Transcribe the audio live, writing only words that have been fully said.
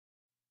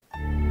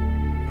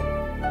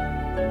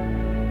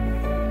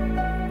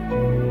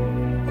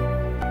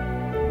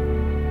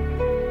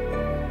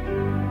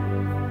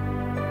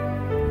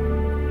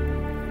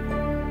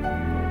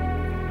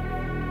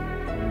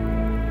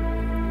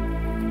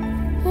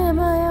Am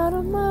I out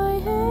of my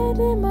head?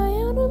 Am I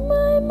out of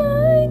my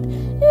mind?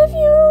 If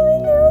you only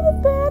knew the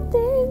bad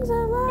things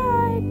I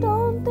like,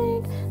 don't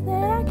think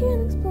that I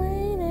can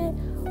explain it.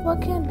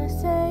 What can I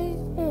say?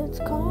 It's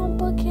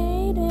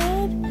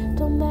complicated.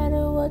 Don't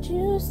matter what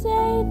you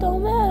say,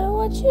 don't matter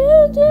what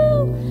you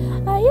do.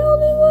 I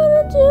only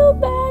wanna do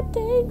bad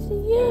things to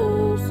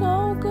you,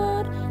 so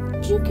good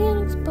that you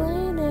can't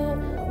explain it.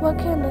 What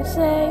can I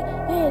say?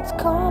 It's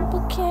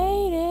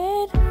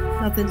complicated.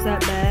 Nothing's that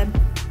bad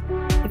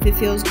if it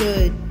feels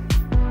good.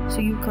 So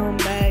you come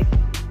back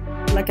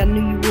like I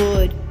knew you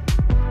would,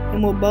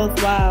 and we're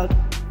both wild,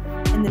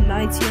 and the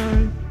night's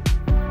young,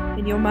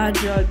 and you're my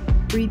drug.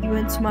 Breathe you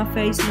into my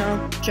face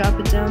now, drop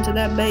it down to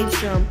that bass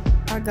drum.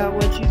 I got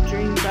what you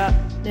dream about,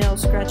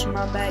 nails scratching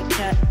my back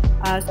tat.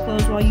 Eyes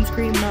closed while you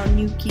scream out, and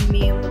you keep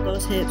me in with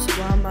those hips,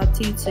 while my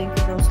teeth sink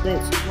in those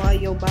lips, while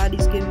your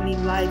body's giving me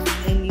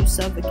life, and you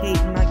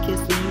suffocating my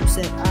kiss when you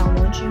said I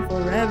want you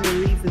forever,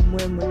 even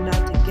when we're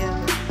not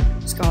together.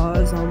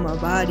 Scars on my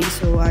body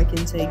so I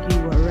can take you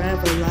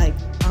wherever, like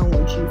I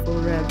want you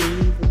forever,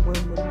 even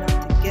when we're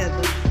not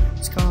together.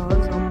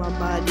 Scars on my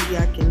body,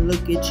 I can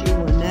look at you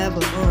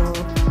whenever.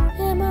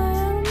 Am I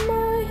out of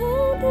my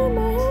head? Am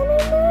I out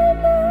of my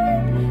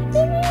mind? If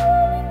you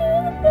only knew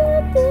the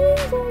bad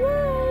things I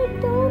like,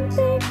 don't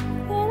think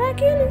that I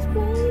can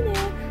explain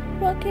it.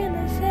 What can I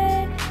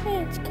say?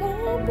 It's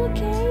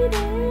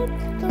complicated.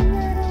 Don't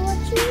matter what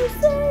you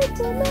say,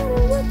 don't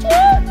matter what you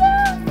do.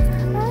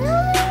 I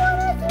only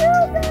wanna do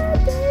bad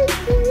things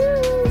to you,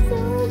 so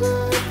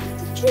good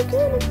that you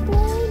can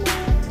explain it.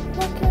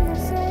 What can I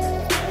say?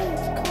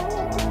 It's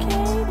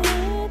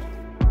complicated.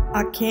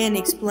 I can't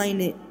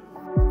explain it.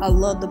 I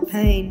love the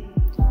pain,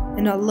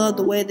 and I love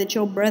the way that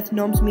your breath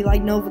numbs me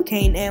like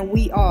Novocaine, and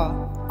we are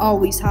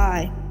always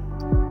high.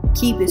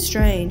 Keep it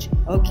strange,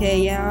 okay,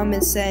 yeah, I'm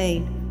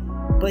insane,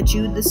 but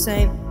you the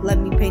same. Let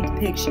me paint the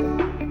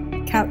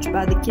picture. Couch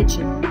by the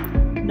kitchen,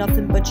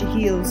 nothing but your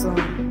heels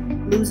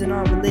on, losing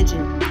our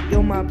religion.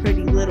 You're my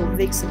pretty little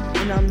vixen,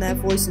 and I'm that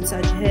voice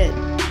inside your head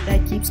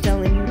that keeps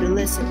telling you to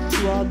listen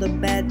to all the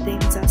bad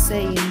things I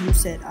say, and you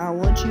said I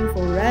want you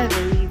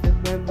forever, even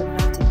when we're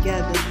not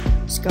together.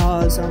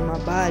 Scars on my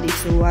body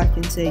so I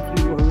can take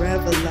you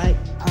wherever, like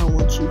I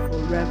want you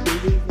forever,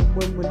 even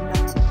when we're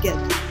not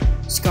together.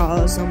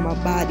 Scars on my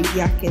body,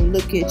 I can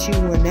look at you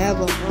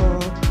whenever.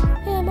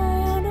 Am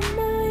I out of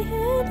my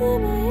head?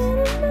 Am I out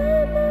of my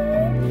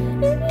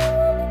mind? If you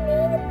only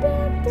knew the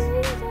bad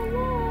things I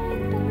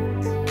like,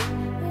 don't think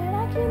that I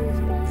can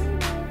explain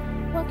it.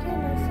 What can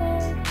I say?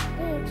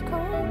 It's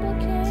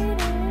complicated.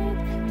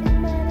 Don't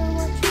matter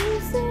what you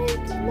say,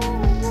 don't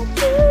matter what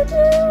you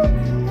do.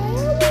 I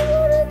only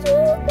wanna do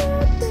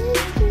bad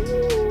things to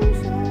you,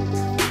 so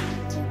good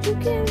that you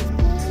can't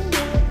explain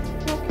it.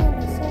 What can I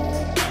say?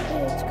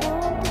 It's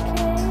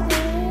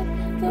complicated.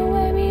 The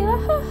way we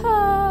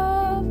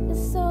love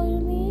is so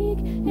unique,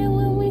 and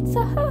when we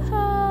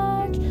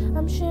touch,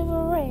 I'm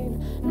shivering.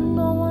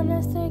 No one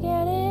has to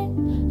get it,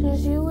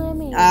 just you and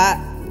me.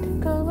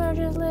 Cause we're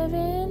just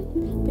living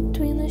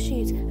between the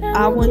sheets.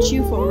 I want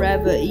you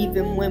forever,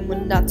 even when we're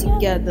not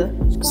together.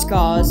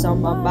 Scars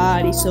on my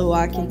body so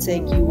I can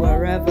take you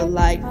wherever,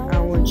 like I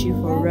want you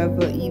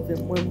forever,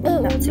 even when we're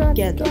not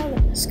together.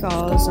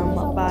 Scars on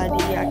my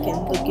body, I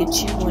can look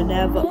at you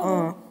whenever.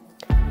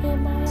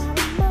 Am I out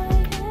of my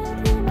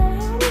head? Am I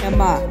out of Am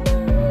my I? mind?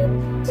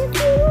 If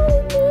you only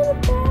knew the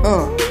bad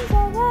things I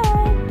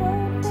like,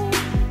 don't think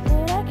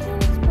that I can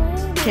explain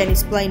it. Can't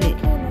explain it.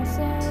 Can I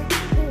say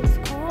it's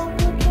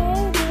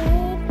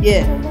complicated?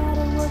 Yeah. Don't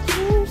matter what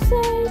you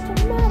say,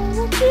 don't matter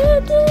what you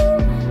do.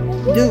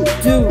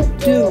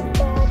 Do.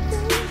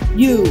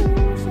 You.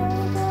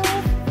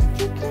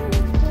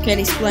 Can't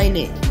explain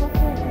it.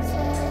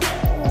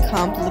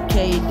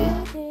 Complicated.